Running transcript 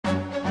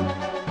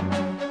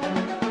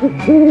Hello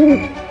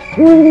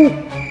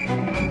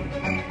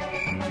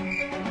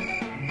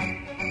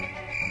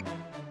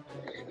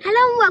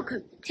and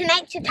welcome to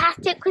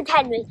Naturetastic with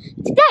Henry.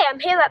 Today I'm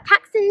here at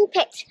Paxton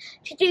Pitch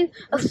to do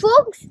a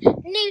frogs,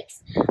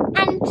 newts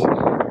and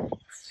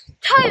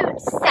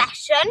toads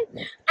session,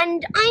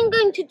 and I'm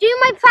going to do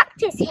my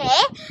practice here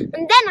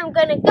and then I'm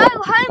going to go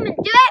home and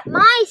do it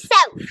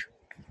myself.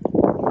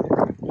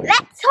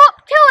 Let's hop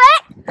to it!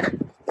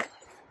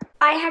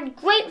 I had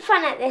great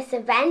fun at this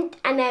event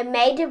and I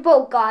made a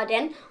rock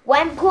garden,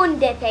 went pond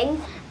dipping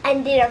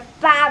and did a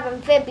fab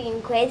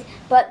amphibian quiz,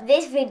 but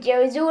this video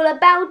is all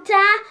about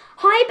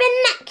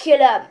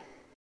Hibernaculum.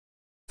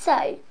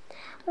 So,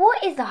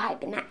 what is a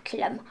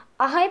Hibernaculum?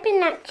 A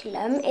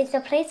Hibernaculum is a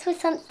place for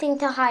something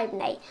to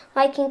hibernate,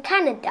 like in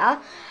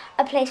Canada,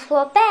 a place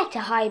for a bear to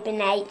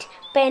hibernate,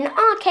 but in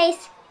our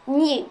case,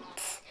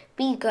 newts.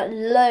 We've got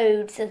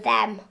loads of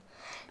them.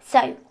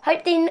 So,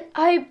 hope they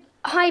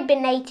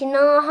hibernate in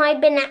our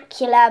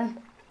Hibernaculum.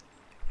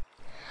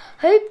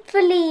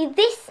 Hopefully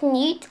this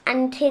newt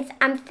and his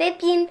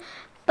amphibian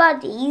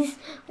buddies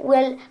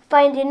will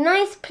find a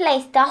nice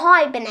place to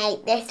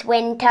hibernate this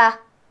winter.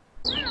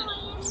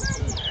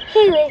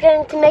 Here we're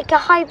going to make a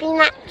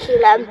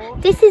Hibernaculum.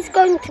 This is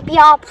going to be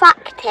our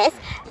practice.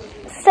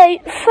 So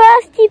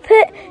first you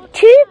put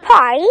 2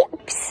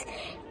 pipes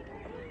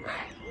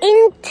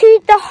into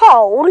the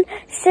hole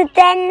so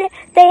then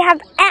they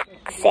have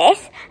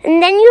access,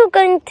 and then you're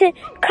going to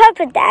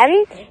cover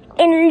them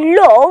in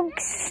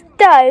logs,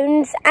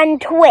 stones and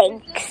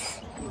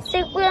twigs.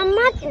 So we're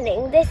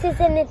imagining this is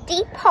in a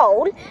deep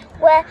hole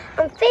where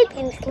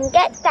amphibians can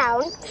get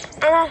down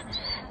and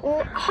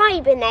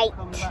hibernate.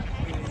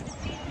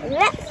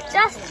 Let's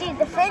just do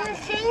the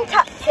finishing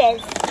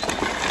touches.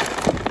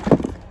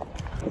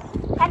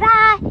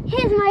 Ta-da!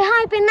 Here's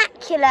my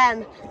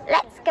Hibernaculum.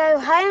 Let's go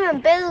home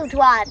and build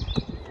one.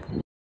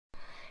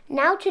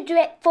 Now to do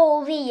it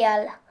for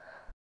real.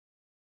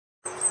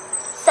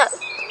 So,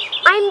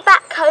 I'm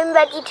back home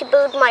ready to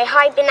build my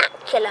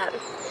Hibernaculum.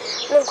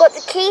 And I've got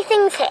the key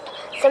things here.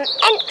 Some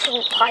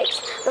entrance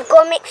pipes. I've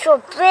got a mixture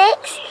of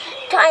bricks,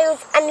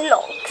 tiles and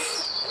logs.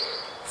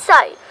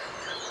 So,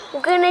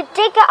 we're going to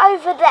dig it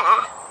over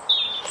there.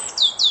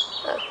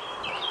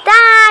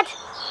 Dad!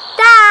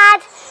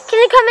 Dad! Can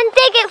you come and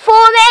dig it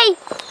for me?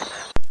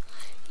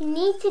 You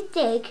need to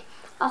dig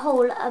a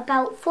hole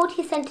about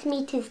 40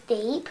 centimetres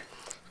deep,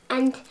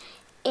 and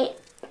it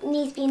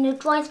needs to be in a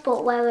dry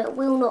spot where it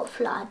will not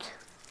flood.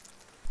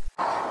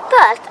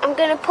 First, I'm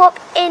going to pop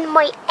in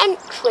my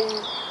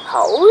entrance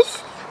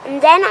holes,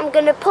 and then I'm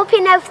going to pop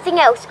in everything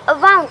else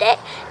around it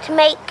to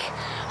make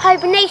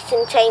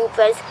hibernation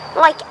chambers,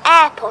 like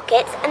air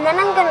pockets, and then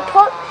I'm going to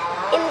pop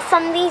in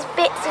some of these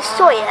bits of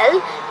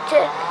soil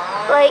to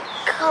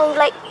kind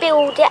of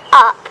build it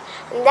up,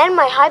 and then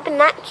my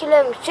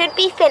Hibernaculum should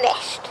be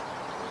finished.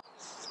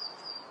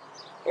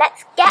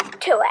 Let's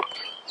get to it.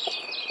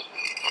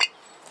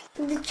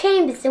 The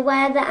chambers are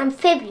where the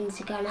amphibians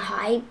are going to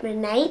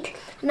hibernate,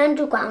 and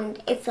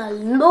underground it's a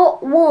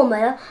lot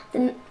warmer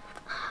than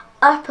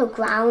upper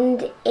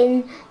ground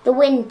in the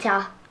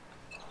winter.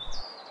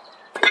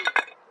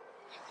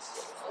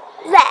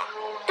 There,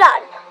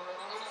 done.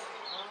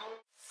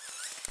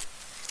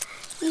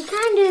 You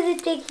can do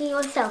the digging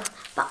yourself,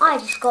 but I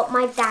just got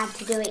my dad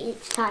to do it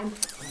each time.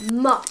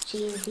 Much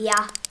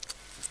easier.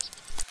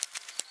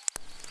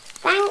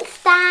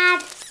 Thanks,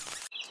 Dad.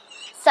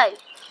 So,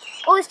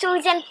 all the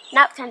storage in,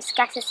 now it's time to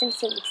scatter some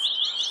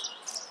seeds.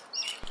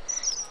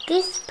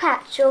 This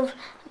patch of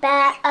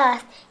bare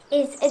earth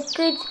is a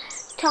good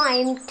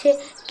time to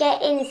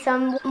get in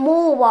some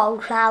more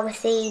wildflower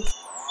seeds.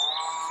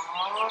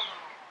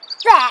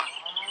 There,